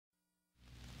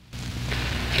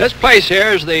This place here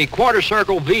is the Quarter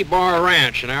Circle V-Bar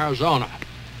Ranch in Arizona.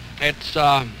 It's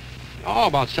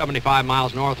about 75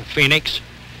 miles north of Phoenix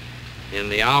in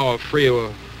the Iowa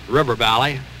Frio River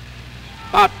Valley,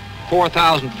 about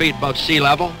 4,000 feet above sea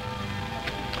level.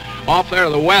 Off there to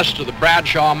the west of the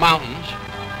Bradshaw Mountains.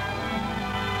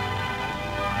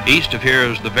 East of here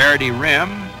is the Verdi Rim,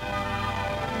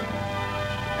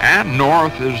 and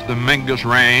north is the Mingus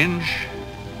Range.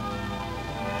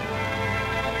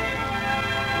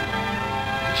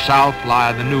 South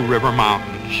lie the New River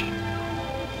Mountains.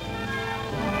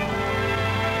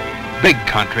 Big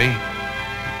country,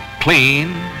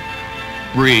 clean,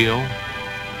 real.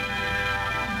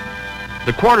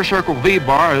 The Quarter Circle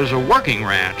V-Bar is a working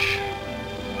ranch.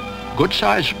 Good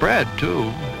size spread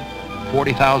too,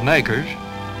 40,000 acres.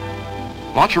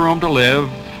 Lots of room to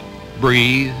live,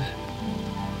 breathe,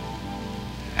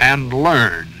 and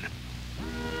learn.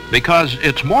 Because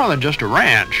it's more than just a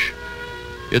ranch,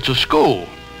 it's a school.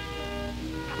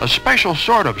 A special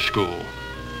sort of school.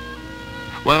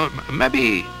 Well,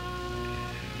 maybe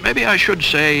I should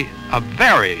say a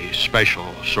very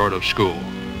special sort of school,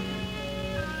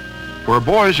 where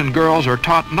boys and girls are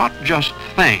taught not just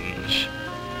things,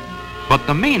 but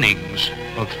the meanings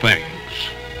of things.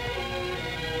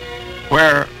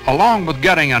 Where, along with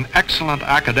getting an excellent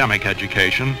academic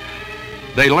education,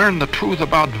 they learn the truth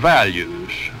about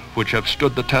values which have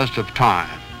stood the test of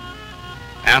time,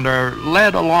 and are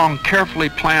led along carefully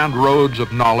planned roads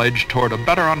of knowledge toward a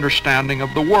better understanding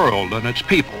of the world and its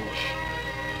peoples,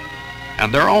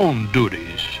 and their own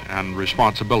duties and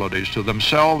responsibilities to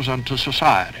themselves and to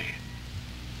society.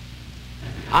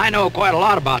 I know quite a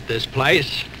lot about this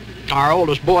place. Our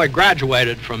oldest boy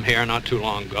graduated from here not too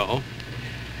long ago,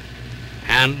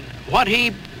 and what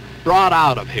he brought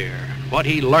out of here, what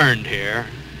he learned here,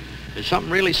 is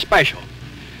something really special.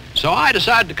 So I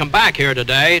decided to come back here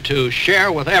today to share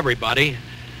with everybody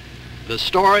the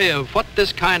story of what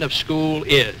this kind of school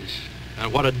is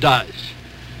and what it does,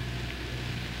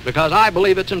 because I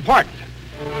believe it's important.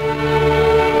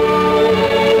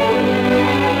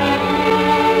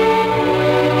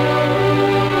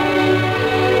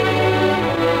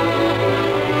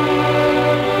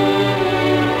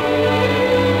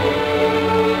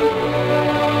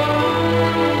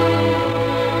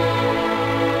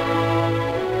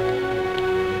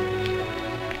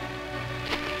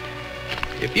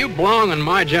 If you belong in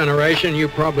my generation, you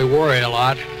probably worry a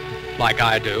lot, like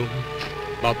I do,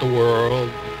 about the world,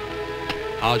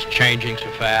 how it's changing so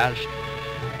fast,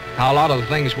 how a lot of the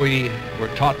things we were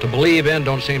taught to believe in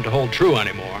don't seem to hold true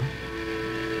anymore.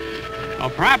 Well,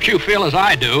 perhaps you feel as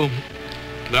I do,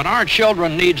 that our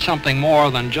children need something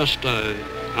more than just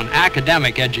an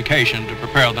academic education to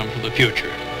prepare them for the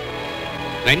future.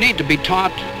 They need to be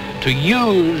taught to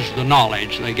use the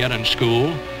knowledge they get in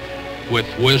school with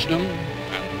wisdom,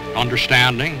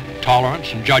 understanding,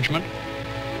 tolerance, and judgment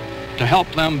to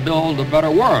help them build a better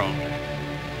world.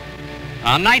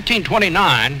 In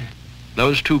 1929,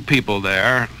 those two people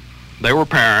there, they were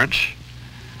parents,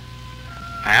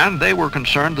 and they were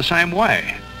concerned the same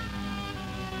way.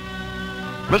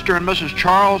 Mr. and Mrs.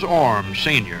 Charles Orme,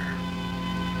 Sr.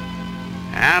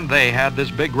 And they had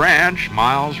this big ranch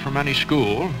miles from any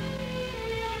school,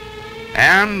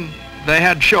 and they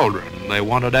had children they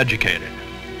wanted educated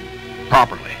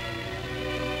properly.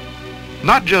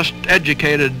 Not just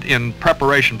educated in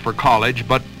preparation for college,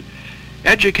 but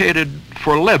educated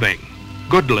for living,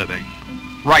 good living,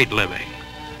 right living,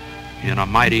 in a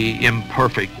mighty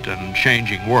imperfect and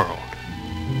changing world.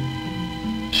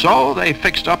 So they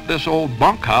fixed up this old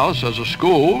bunkhouse as a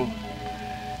school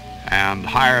and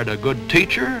hired a good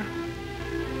teacher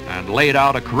and laid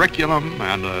out a curriculum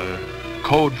and a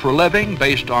code for living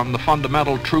based on the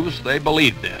fundamental truths they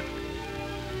believed in.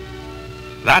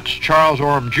 That's Charles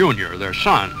Orme, Jr., their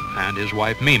son, and his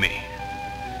wife, Mimi.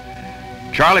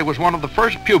 Charlie was one of the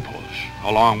first pupils,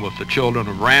 along with the children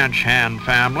of ranch hand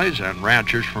families and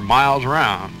ranchers for miles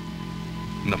around.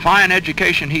 And the fine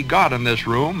education he got in this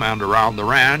room and around the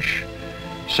ranch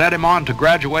set him on to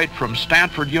graduate from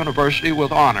Stanford University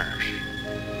with honors.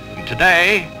 And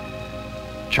today,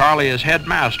 Charlie is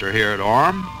headmaster here at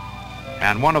Orme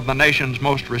and one of the nation's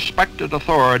most respected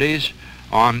authorities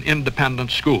on independent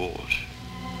schools.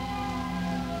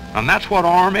 And that's what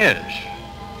Orme is.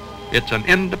 It's an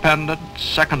independent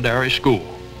secondary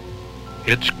school.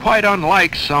 It's quite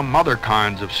unlike some other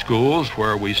kinds of schools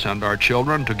where we send our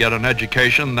children to get an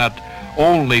education that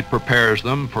only prepares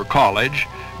them for college,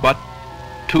 but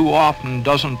too often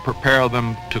doesn't prepare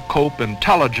them to cope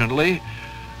intelligently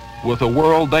with a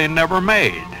world they never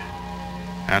made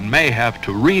and may have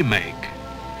to remake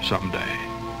someday.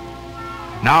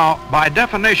 Now, by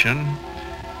definition,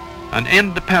 An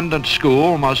independent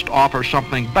school must offer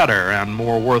something better and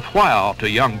more worthwhile to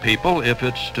young people if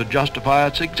it's to justify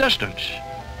its existence.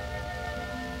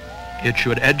 It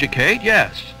should educate,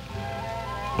 yes,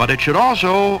 but it should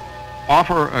also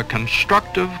offer a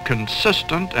constructive,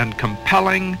 consistent, and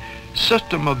compelling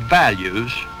system of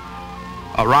values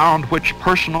around which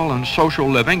personal and social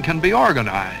living can be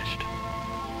organized.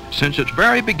 Since its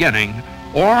very beginning,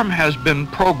 Orme has been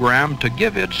programmed to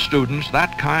give its students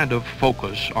that kind of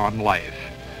focus on life,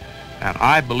 and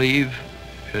I believe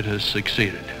it has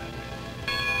succeeded.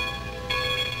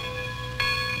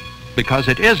 Because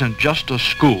it isn't just a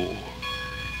school,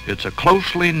 it's a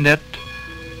closely knit,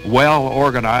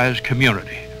 well-organized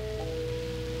community.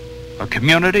 A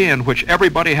community in which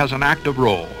everybody has an active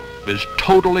role, is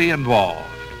totally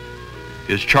involved,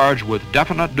 is charged with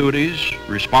definite duties,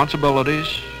 responsibilities,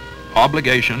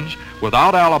 obligations,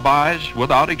 without alibis,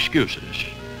 without excuses.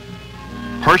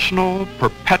 Personal,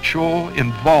 perpetual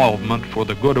involvement for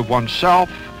the good of oneself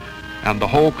and the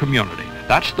whole community.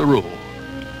 That's the rule,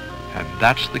 and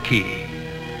that's the key.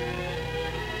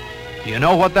 You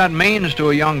know what that means to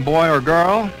a young boy or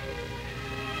girl?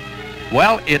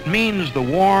 Well, it means the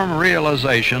warm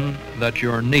realization that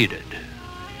you're needed,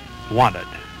 wanted,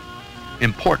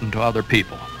 important to other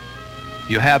people.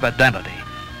 You have identity.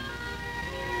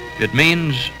 It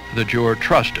means that you're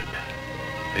trusted,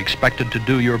 expected to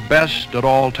do your best at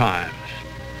all times,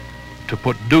 to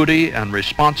put duty and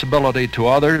responsibility to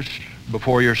others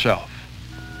before yourself.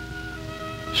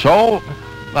 So,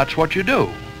 that's what you do,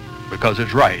 because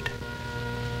it's right,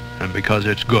 and because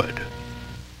it's good.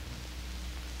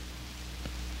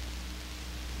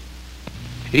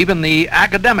 Even the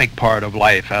academic part of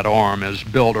life at Orme is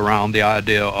built around the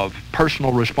idea of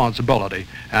personal responsibility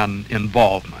and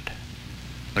involvement.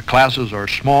 The classes are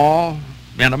small,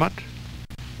 intimate.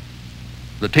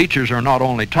 The teachers are not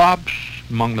only tops,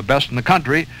 among the best in the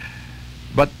country,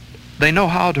 but they know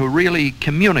how to really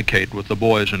communicate with the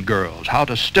boys and girls, how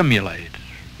to stimulate,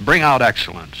 bring out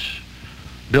excellence,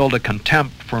 build a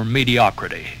contempt for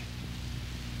mediocrity.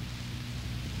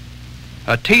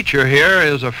 A teacher here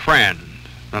is a friend,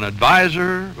 an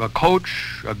advisor, a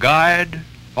coach, a guide,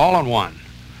 all in one.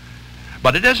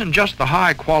 But it isn't just the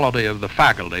high quality of the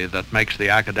faculty that makes the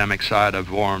academic side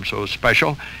of Orme so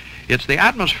special. It's the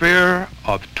atmosphere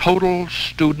of total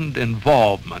student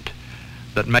involvement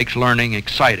that makes learning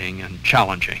exciting and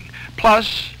challenging.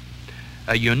 Plus,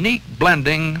 a unique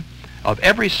blending of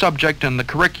every subject in the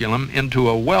curriculum into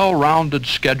a well-rounded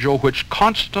schedule which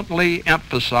constantly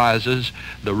emphasizes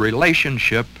the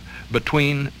relationship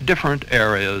between different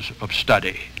areas of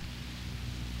study.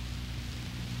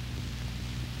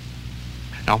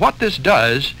 Now, what this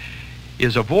does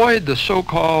is avoid the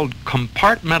so-called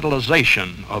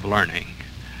compartmentalization of learning,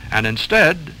 and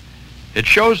instead it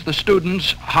shows the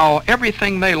students how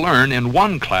everything they learn in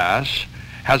one class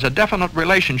has a definite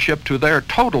relationship to their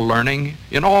total learning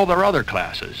in all their other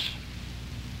classes.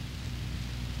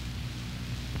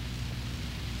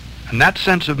 And that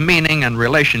sense of meaning and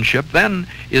relationship then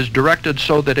is directed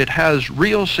so that it has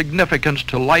real significance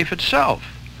to life itself,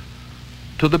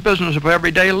 to the business of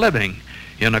everyday living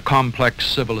in a complex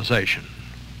civilization.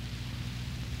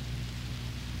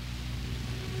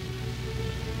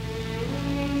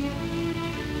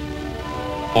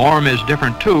 Orme is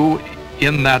different too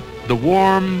in that the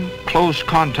warm, close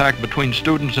contact between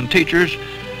students and teachers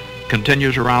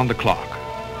continues around the clock.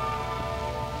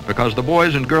 Because the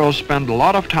boys and girls spend a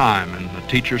lot of time in the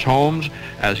teachers' homes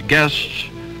as guests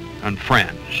and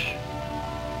friends.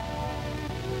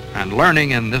 And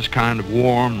learning in this kind of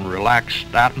warm,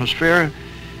 relaxed atmosphere,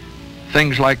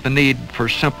 things like the need for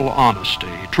simple honesty,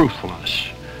 truthfulness,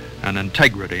 and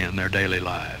integrity in their daily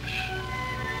lives.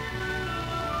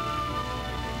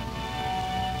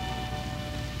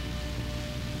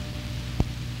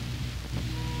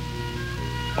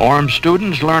 Orme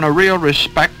students learn a real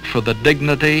respect for the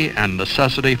dignity and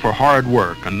necessity for hard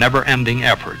work, a never-ending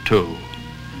effort, too.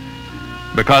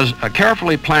 Because a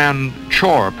carefully planned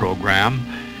chore program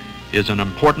is an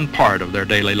important part of their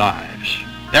daily lives.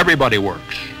 Everybody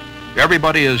works.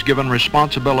 Everybody is given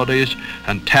responsibilities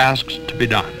and tasks to be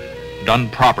done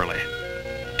properly.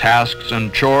 Tasks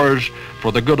and chores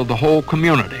for the good of the whole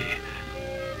community.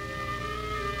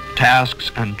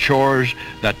 Tasks and chores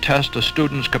that test a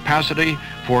student's capacity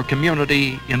for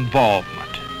community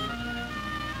involvement.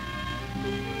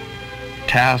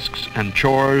 Tasks and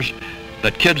chores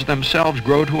that kids themselves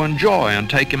grow to enjoy and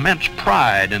take immense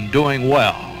pride in doing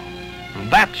well.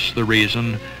 And that's the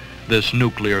reason this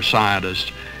nuclear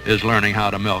scientist is learning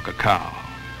how to milk a cow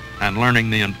and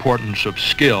learning the importance of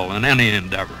skill in any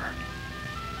endeavor.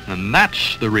 And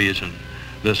that's the reason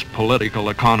this political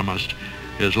economist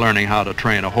is learning how to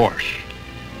train a horse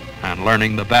and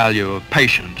learning the value of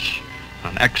patience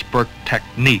and expert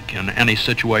technique in any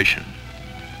situation.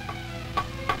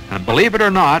 And believe it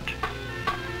or not,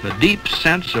 the deep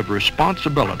sense of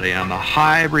responsibility and the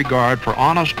high regard for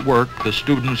honest work the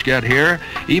students get here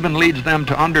even leads them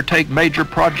to undertake major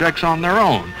projects on their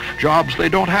own, jobs they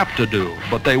don't have to do,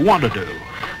 but they want to do,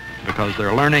 because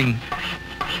they're learning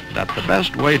that the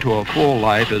best way to a full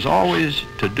life is always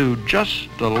to do just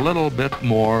a little bit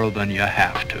more than you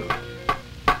have to,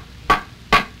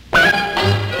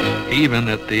 even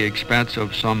at the expense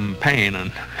of some pain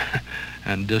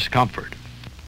and discomfort.